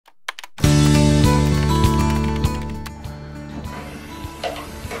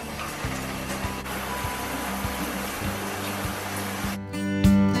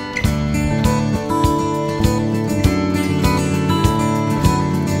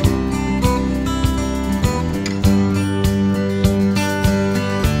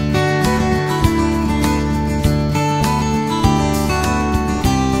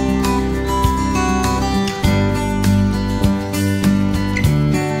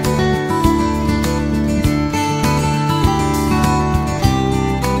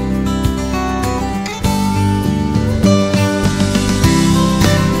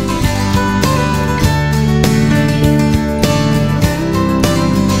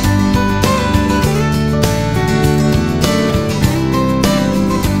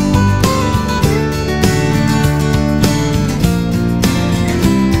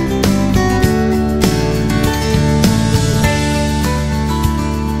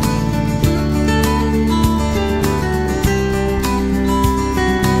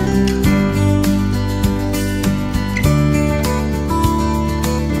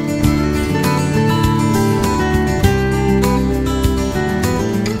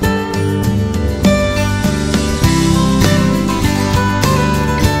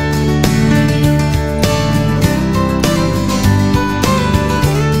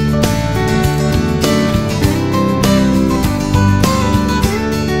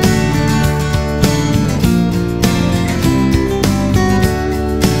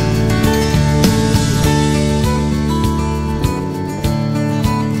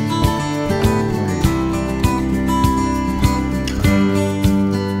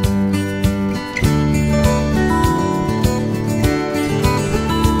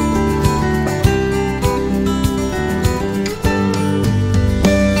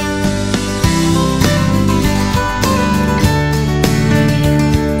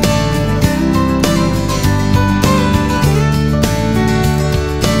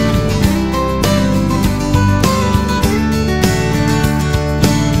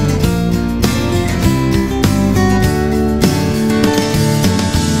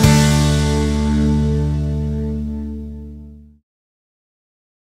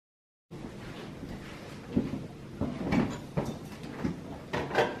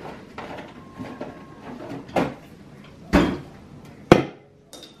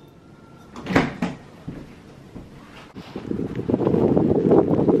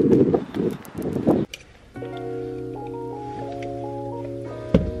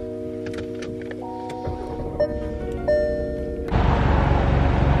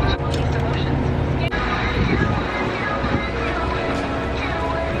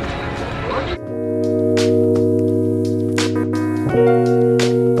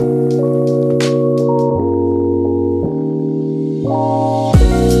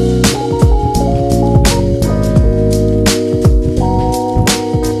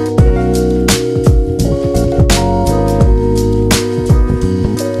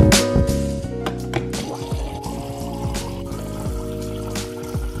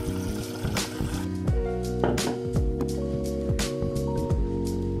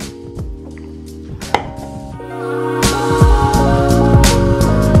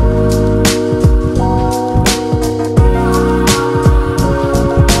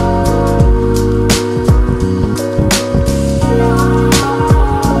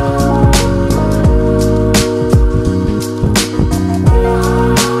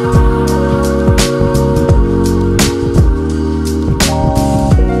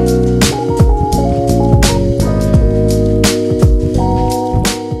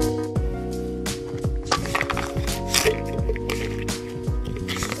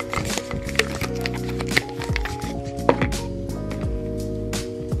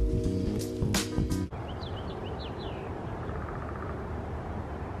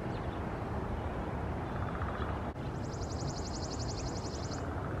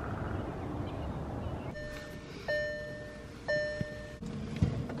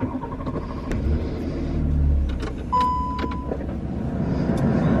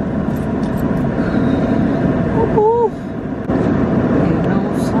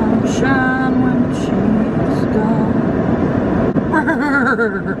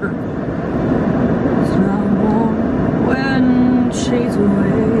not warm when she's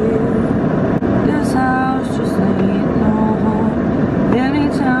away. This house just ain't no home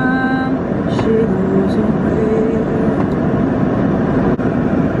anytime she goes away.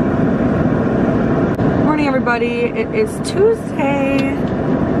 Morning, everybody. It is Tuesday.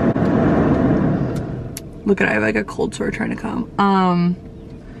 Look at, I have like a cold sore trying to come.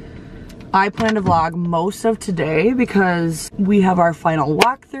 I plan to vlog most of today because we have our final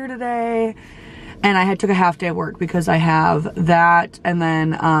walkthrough today, and I took a half day of work because I have that, and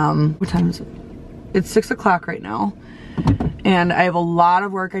then what time is it? It's 6 o'clock right now, and I have a lot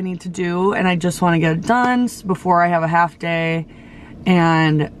of work I need to do, and I just want to get it done before I have a half day,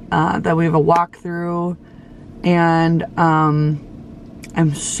 and that we have a walkthrough, and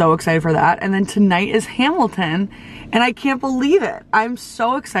I'm so excited for that. And then tonight is Hamilton, and I can't believe it. I'm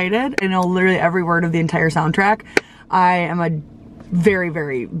so excited. I know literally every word of the entire soundtrack. I am a very,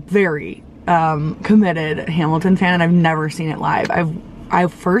 very, very committed Hamilton fan, and I've never seen it live. I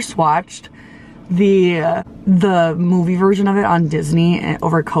first watched the movie version of it on Disney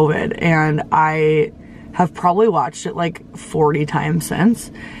over COVID, and I have probably watched it like 40 times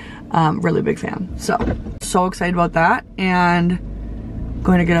since. Really big fan. So excited about that, and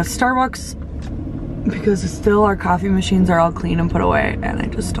going to get a Starbucks because still our coffee machines are all clean and put away, and I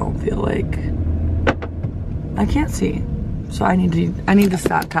just don't feel like, I can't see. So I need to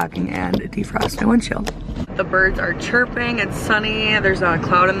stop talking and defrost my windshield. The birds are chirping, it's sunny, there's not a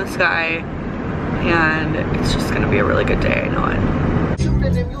cloud in the sky, and it's just gonna be a really good day, I know it.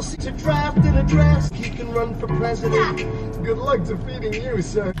 You'll see to draft in a dress. He can run for president. Good luck defeating you,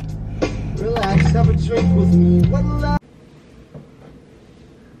 sir. Relax, have a drink with me. One love.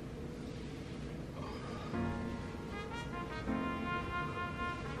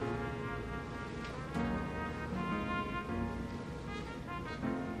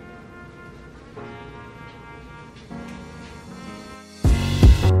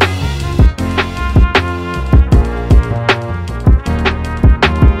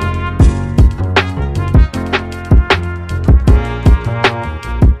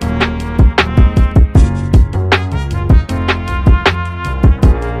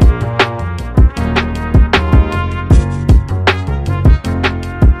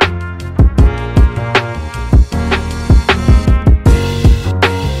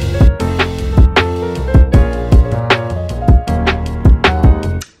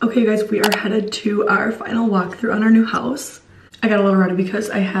 Okay guys, we are headed to our final walkthrough on our new house. I got a little ready because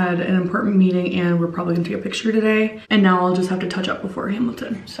I had an important meeting and we're probably gonna take a picture today. And now I'll just have to touch up before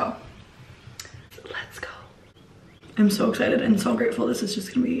Hamilton, so let's go. I'm so excited and so grateful. This is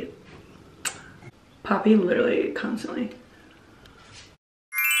just gonna be Poppy literally constantly.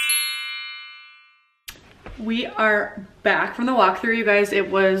 We are back from the walkthrough, you guys. It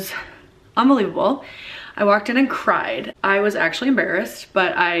was unbelievable. I walked in and cried. I was actually embarrassed,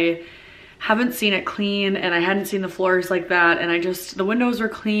 but I haven't seen it clean, and I hadn't seen the floors like that, and the windows were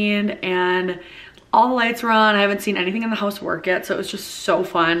cleaned and all the lights were on. I haven't seen anything in the house work yet, so it was just so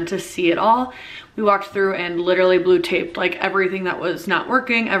fun to see it all. We walked through and literally blue taped like everything that was not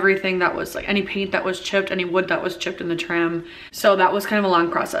working, everything that was like any paint that was chipped, any wood that was chipped in the trim. So that was kind of a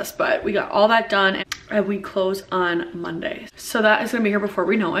long process, but we got all that done, and we close on Monday. So that is gonna be here before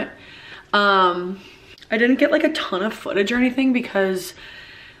we know it. I didn't get like a ton of footage or anything because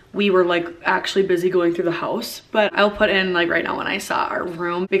we were like actually busy going through the house, but I'll put in like right now when I saw our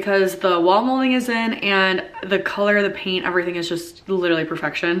room, because the wall molding is in and the color, the paint, everything is just literally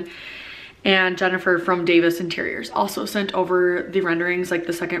perfection. And Jennifer from Davis Interiors also sent over the renderings, like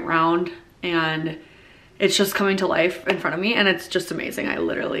the second round, and it's just coming to life in front of me, and it's just amazing. I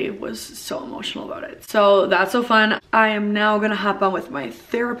literally was so emotional about it. So that's so fun. I am now gonna hop on with my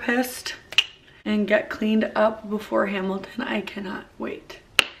therapist and get cleaned up before Hamilton. I cannot wait.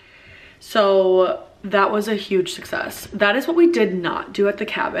 So that was a huge success. That is what we did not do at the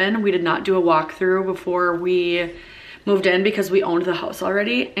cabin. We did not do a walkthrough before we moved in because we owned the house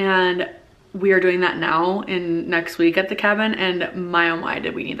already, and we are doing that now in next week at the cabin, and my oh my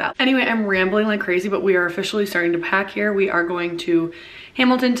did we need that. Anyway, I'm rambling like crazy, but we are officially starting to pack here. We are going to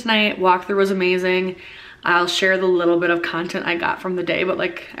Hamilton tonight. Walkthrough was amazing. I'll share the little bit of content I got from the day, but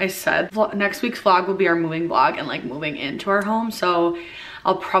like I said, next week's vlog will be our moving vlog and like moving into our home. So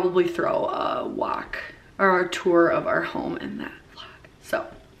I'll probably throw a walk or a tour of our home in that vlog. So,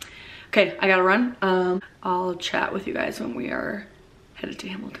 okay, I gotta run. I'll chat with you guys when we are headed to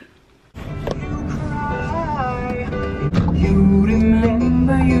Hamilton.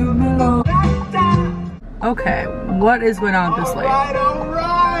 Okay, what is going on with this light?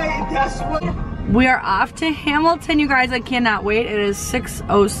 Alright, guess what? We are off to Hamilton, you guys. I cannot wait. It is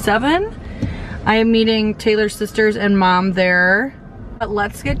 6:07. I am meeting Taylor's sisters and mom there. But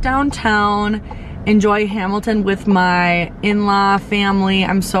let's get downtown, enjoy Hamilton with my in-law family.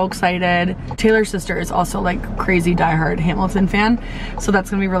 I'm so excited. Taylor's sister is also like crazy diehard Hamilton fan, so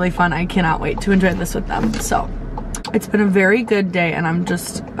that's gonna be really fun. I cannot wait to enjoy this with them. So it's been a very good day and I'm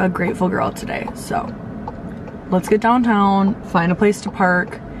just a grateful girl today. So let's get downtown, find a place to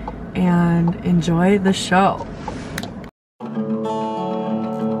park, and enjoy the show.